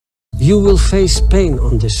You will face pain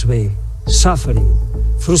on this way, suffering,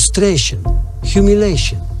 frustration,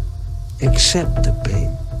 humiliation. Accept the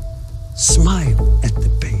pain. Smile at the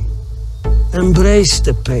pain. Embrace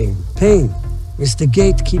the pain. Pain is the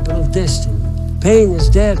gatekeeper of destiny. Pain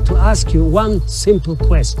is there to ask you one simple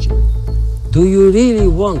question. Do you really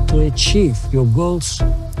want to achieve your goals,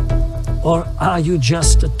 or are you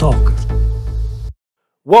just a talker?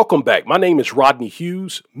 Welcome back. My name is Rodney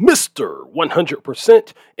Hughes, Mr.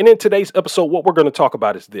 100%. And in today's episode, what we're going to talk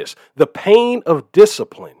about is this. The pain of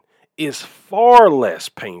discipline is far less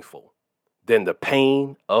painful than the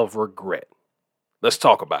pain of regret. Let's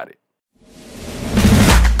talk about it.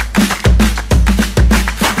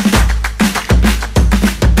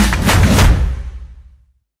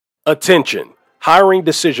 Attention, hiring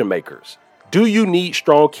decision makers. Do you need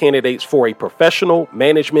strong candidates for a professional,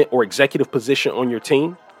 management, or executive position on your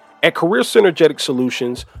team? At Career Synergetic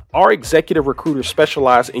Solutions, our executive recruiters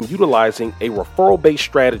specialize in utilizing a referral-based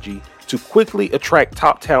strategy to quickly attract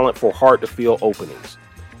top talent for hard-to-fill openings.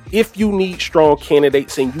 If you need strong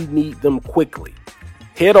candidates and you need them quickly,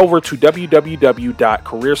 head over to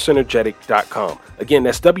www.careersynergetic.com. Again,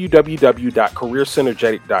 that's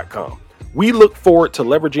www.careersynergetic.com. We look forward to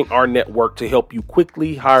leveraging our network to help you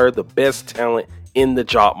quickly hire the best talent in the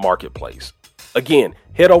job marketplace. Again,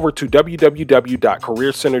 head over to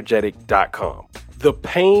www.careersynergetic.com. The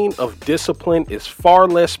pain of discipline is far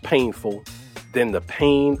less painful than the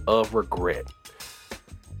pain of regret.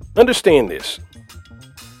 Understand this.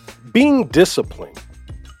 Being disciplined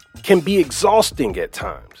can be exhausting at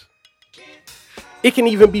times. It can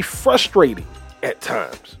even be frustrating at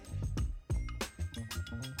times.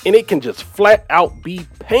 And it can just flat out be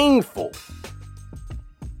painful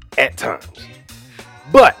at times.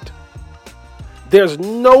 But there's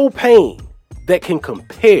no pain that can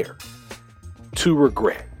compare to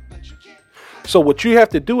regret. So what you have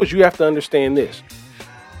to do is you have to understand this.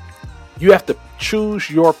 You have to choose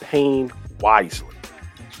your pain wisely.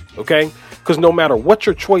 Okay? Because no matter what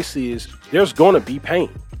your choice is, there's going to be pain.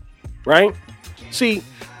 Right? See,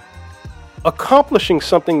 accomplishing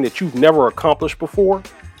something that you've never accomplished before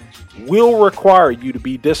will require you to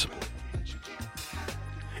be disciplined.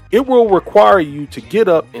 It will require you to get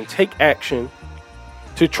up and take action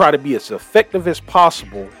to try to be as effective as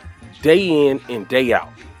possible day in and day out.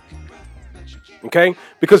 Okay?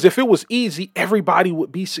 Because if it was easy, everybody would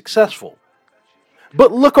be successful.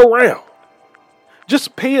 But look around.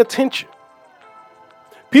 Just pay attention.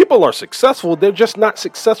 People are successful. They're just not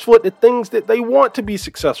successful at the things that they want to be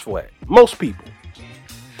successful at. Most people.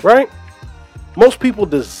 Right? Most people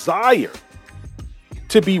desire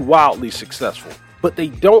to be wildly successful, but they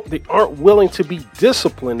aren't willing to be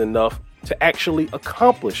disciplined enough to actually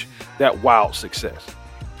accomplish that wild success.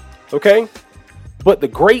 Okay? But the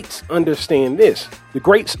greats understand this. The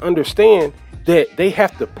greats understand that they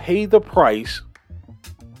have to pay the price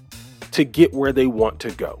to get where they want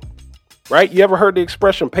to go. Right? You ever heard the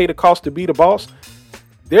expression, pay the cost to be the boss?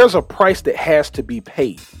 There's a price that has to be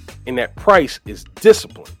paid, and that price is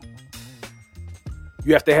discipline.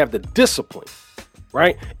 You have to have the discipline,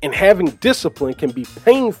 right? And having discipline can be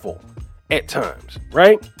painful at times,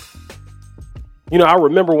 right? You know, I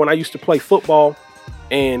remember when I used to play football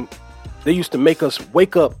and they used to make us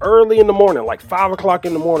wake up early in the morning, like 5 o'clock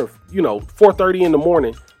in the morning, 4:30 in the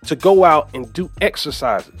morning to go out and do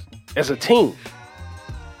exercises as a team.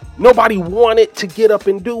 Nobody wanted to get up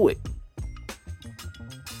and do it.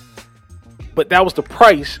 But that was the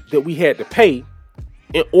price that we had to pay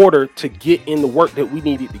in order to get in the work that we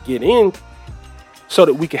needed to get in so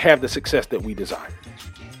that we could have the success that we desired.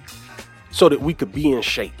 So that we could be in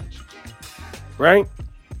shape. Right?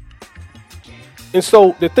 And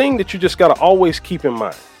so the thing that you just got to always keep in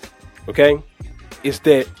mind, okay, is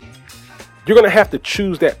that you're going to have to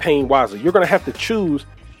choose that pain wisely. You're going to have to choose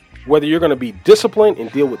whether you're going to be disciplined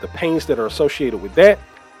and deal with the pains that are associated with that,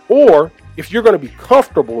 or if you're going to be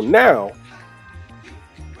comfortable now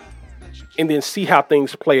and then see how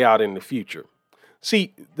things play out in the future.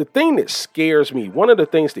 See, the thing that scares me, one of the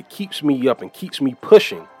things that keeps me up and keeps me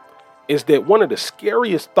pushing, is that one of the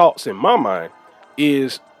scariest thoughts in my mind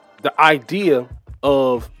is the idea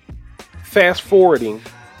of fast forwarding.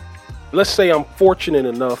 Let's say I'm fortunate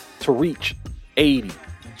enough to reach 80,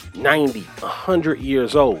 90, 100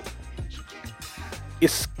 years old.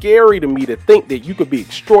 It's scary to me to think that you could be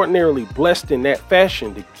extraordinarily blessed in that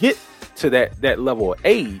fashion to get to that level of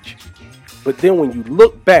age. But then when you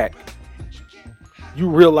look back, you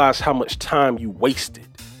realize how much time you wasted,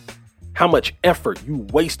 how much effort you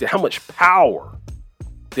wasted, how much power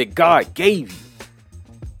that God gave you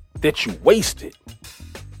that you wasted.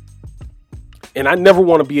 And I never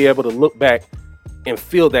want to be able to look back and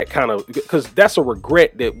feel that kind of, because that's a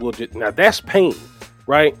regret that will just, now that's pain,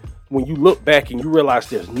 right? When you look back and you realize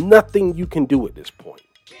there's nothing you can do at this point.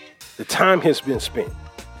 The time has been spent,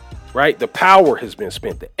 right? The power has been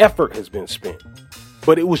spent. The effort has been spent.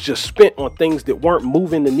 But it was just spent on things that weren't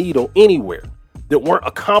moving the needle anywhere, that weren't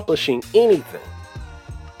accomplishing anything.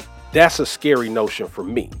 That's a scary notion for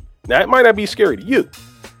me. Now, it might not be scary to you,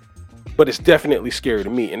 but it's definitely scary to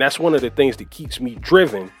me. And that's one of the things that keeps me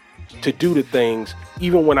driven to do the things,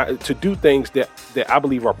 even when to do things that I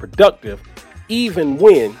believe are productive, even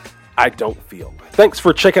when I don't feel. Thanks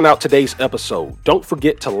for checking out today's episode. Don't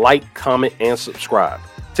forget to like, comment, and subscribe.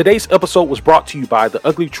 Today's episode was brought to you by The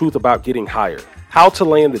Ugly Truth About Getting Hired: How to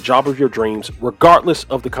Land the Job of Your Dreams regardless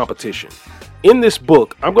of the competition. In this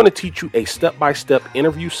book, I'm going to teach you a step-by-step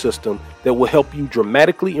interview system that will help you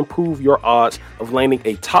dramatically improve your odds of landing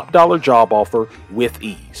a top dollar job offer with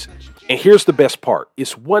ease. And here's the best part.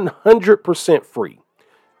 It's 100% free.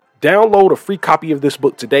 Download a free copy of this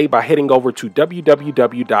book today by heading over to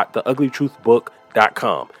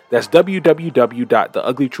www.theuglytruthbook.com. That's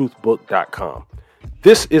www.theuglytruthbook.com.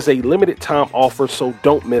 This is a limited time offer, so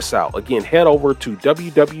don't miss out. Again, head over to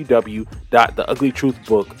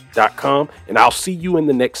www.theuglytruthbook.com, and I'll see you in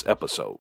the next episode.